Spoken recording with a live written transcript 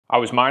I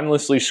was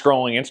mindlessly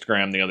scrolling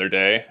Instagram the other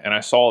day and I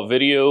saw a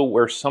video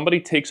where somebody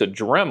takes a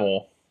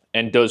Dremel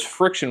and does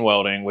friction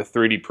welding with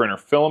 3D printer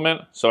filament.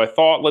 So I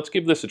thought, let's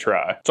give this a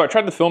try. So I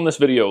tried to film this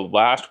video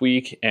last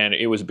week and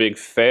it was a big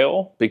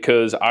fail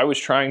because I was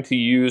trying to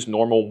use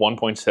normal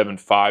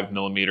 1.75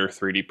 millimeter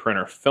 3D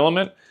printer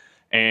filament.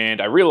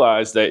 And I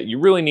realized that you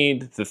really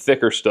need the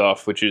thicker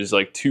stuff, which is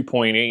like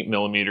 2.8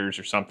 millimeters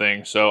or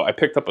something. So I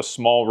picked up a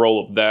small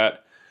roll of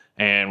that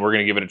and we're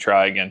gonna give it a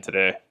try again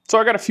today. So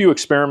I got a few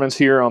experiments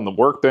here on the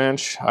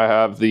workbench. I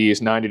have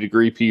these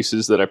 90-degree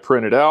pieces that I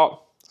printed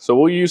out. So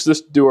we'll use this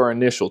to do our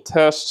initial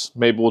tests.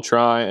 Maybe we'll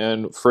try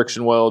and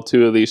friction weld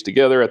 2 of these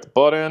together at the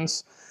butt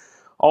ends.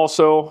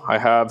 Also, I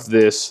have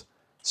this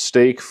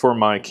stake for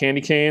my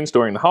candy canes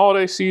during the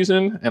holiday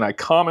season, and I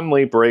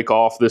commonly break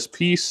off this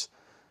piece.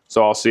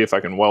 So I'll see if I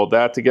can weld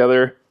that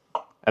together.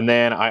 And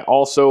then I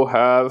also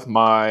have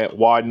my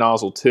wide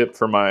nozzle tip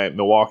for my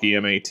Milwaukee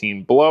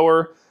M18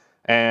 blower,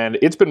 and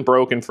it's been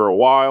broken for a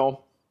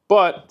while.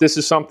 But this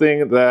is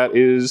something that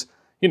is,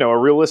 you know, a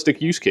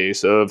realistic use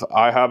case of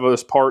I have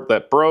this part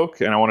that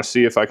broke and I want to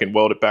see if I can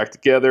weld it back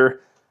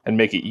together and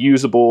make it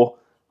usable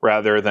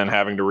rather than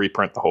having to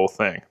reprint the whole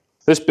thing.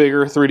 This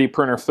bigger 3D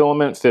printer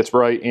filament fits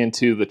right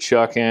into the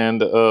chuck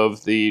end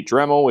of the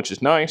Dremel, which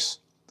is nice.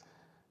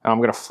 I'm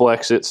going to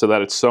flex it so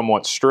that it's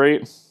somewhat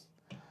straight.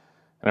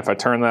 And if I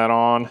turn that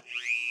on,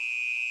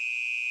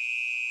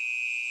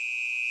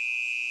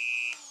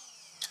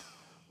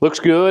 looks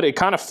good. It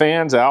kind of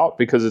fans out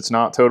because it's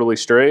not totally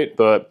straight,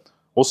 but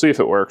we'll see if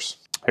it works.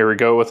 Here we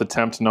go with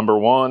attempt number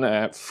 1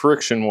 at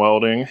friction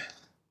welding.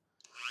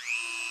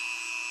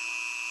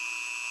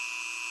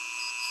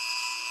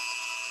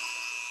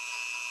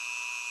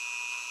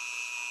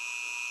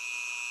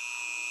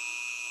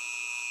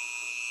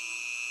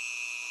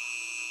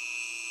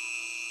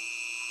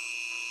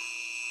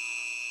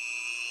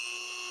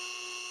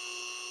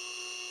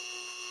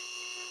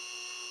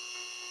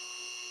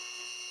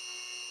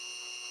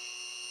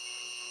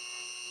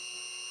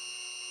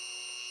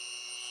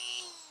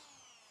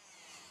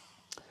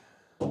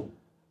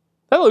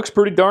 That looks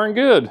pretty darn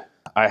good.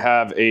 I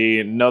have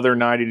another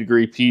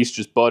 90-degree piece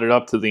just butted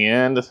up to the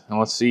end, and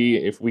let's see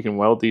if we can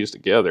weld these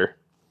together.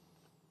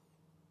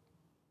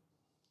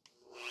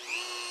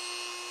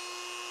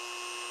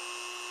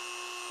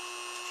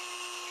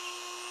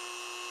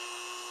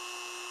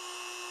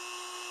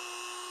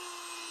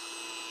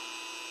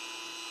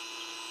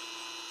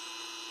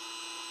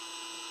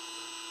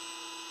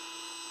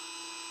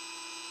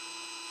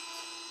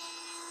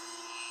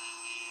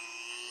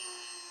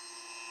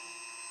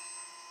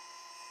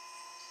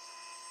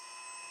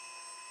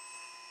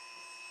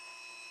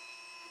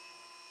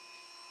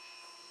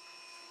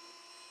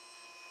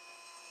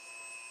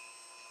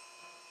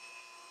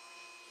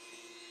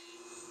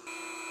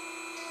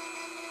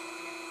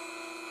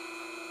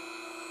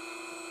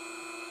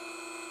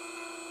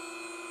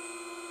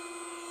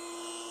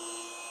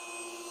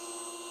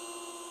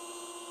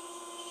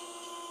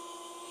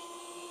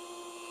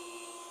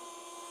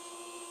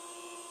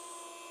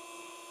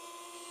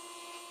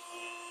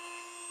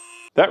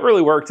 That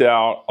really worked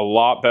out a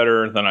lot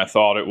better than I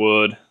thought it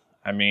would.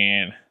 I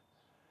mean,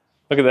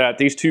 look at that.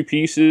 These 2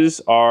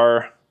 pieces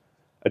are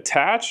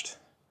attached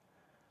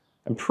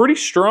and pretty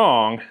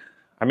strong.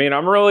 I mean,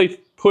 I'm really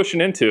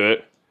pushing into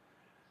it.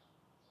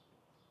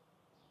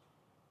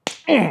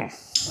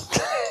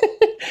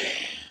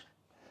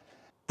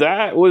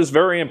 That was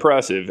very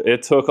impressive.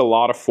 It took a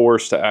lot of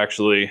force to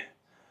actually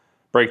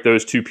break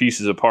those 2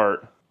 pieces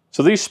apart.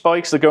 So these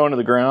spikes that go into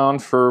the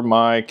ground for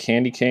my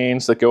candy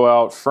canes that go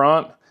out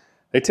front,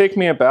 they take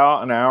me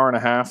about an hour and a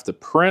half to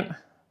print.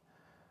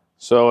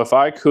 So if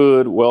I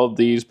could weld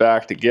these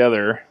back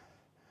together,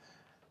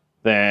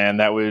 then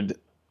that would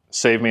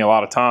save me a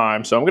lot of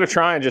time. So I'm gonna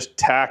try and just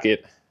tack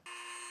it.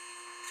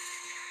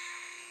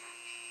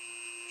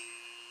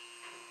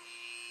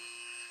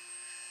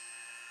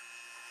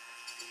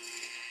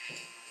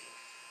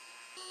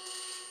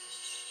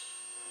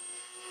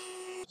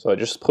 So I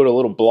just put a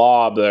little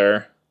blob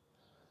there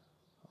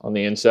on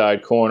the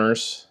inside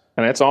corners,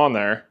 and it's on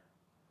there.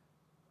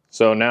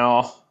 So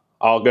now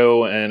I'll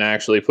go and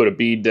actually put a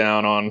bead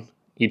down on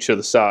each of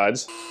the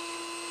sides.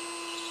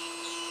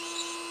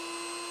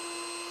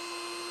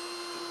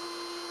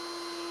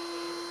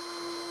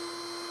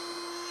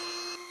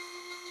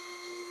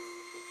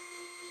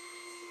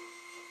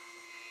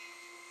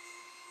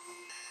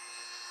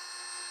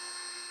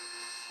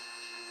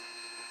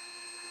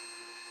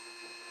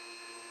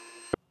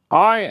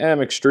 I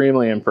am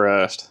extremely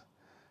impressed.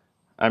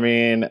 I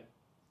mean,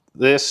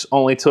 this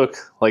only took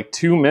like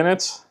 2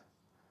 minutes.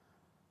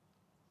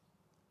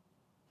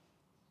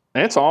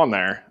 And it's on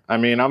there. I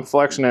mean, I'm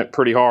flexing it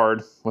pretty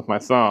hard with my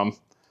thumb.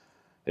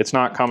 It's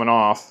not coming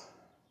off.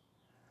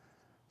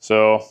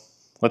 So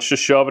let's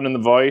just shove it in the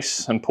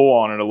vise and pull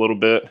on it a little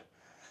bit.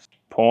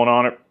 Pulling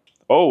on it.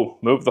 Oh,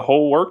 move the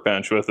whole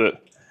workbench with it.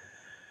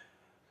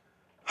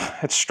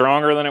 It's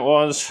stronger than it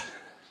was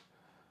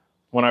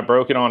when I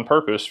broke it on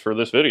purpose for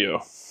this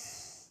video.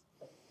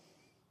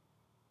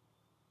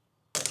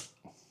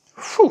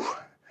 Whew.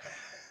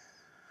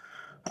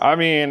 I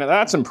mean,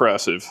 that's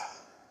impressive.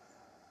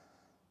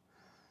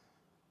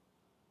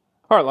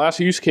 All right, last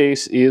use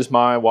case is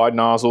my wide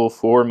nozzle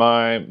for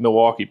my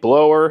Milwaukee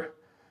blower.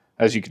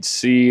 As you can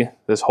see,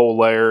 this whole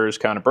layer is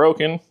kind of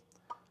broken.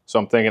 So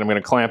I'm thinking I'm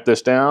gonna clamp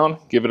this down,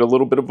 give it a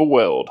little bit of a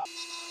weld.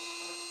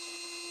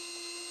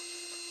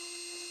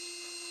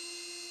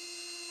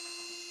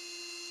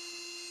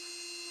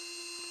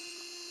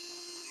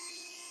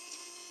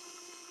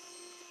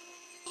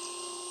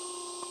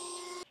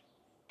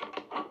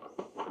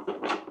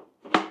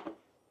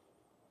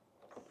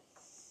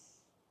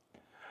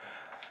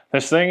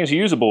 This thing is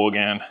usable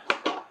again.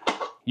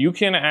 You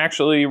can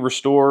actually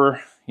restore,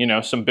 you know,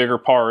 some bigger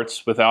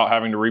parts without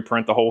having to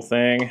reprint the whole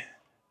thing,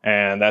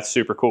 and that's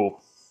super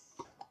cool.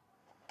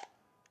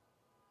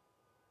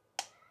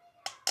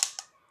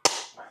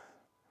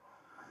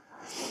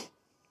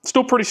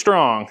 Still pretty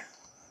strong.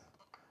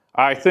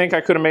 I think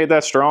I could have made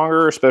that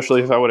stronger,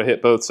 especially if I would have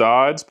hit both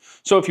sides.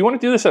 So if you want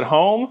to do this at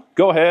home,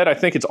 go ahead. I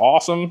think it's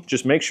awesome.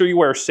 Just make sure you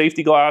wear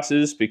safety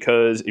glasses,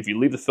 because if you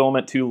leave the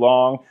filament too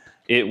long,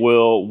 it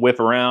will whip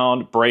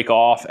around, break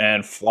off,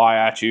 and fly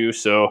at you.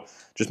 So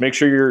just make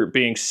sure you're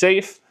being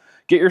safe.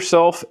 Get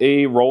yourself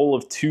a roll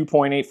of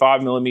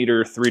 2.85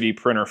 millimeter 3D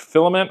printer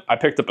filament. I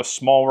picked up a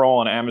small roll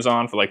on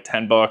Amazon for like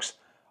 10 bucks.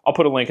 I'll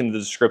put a link in the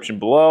description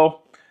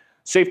below.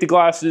 Safety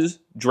glasses,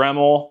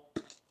 Dremel,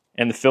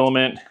 and the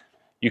filament.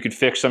 You could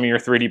fix some of your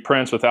 3D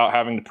prints without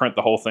having to print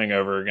the whole thing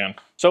over again.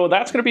 So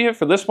that's gonna be it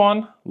for this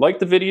one. Like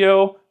the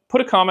video,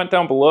 put a comment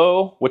down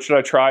below. What should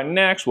I try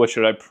next? What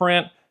should I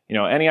print? You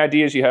know, any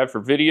ideas you have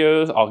for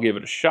videos, I'll give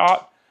it a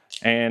shot.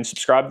 And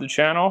subscribe to the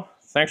channel.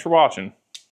 Thanks for watching.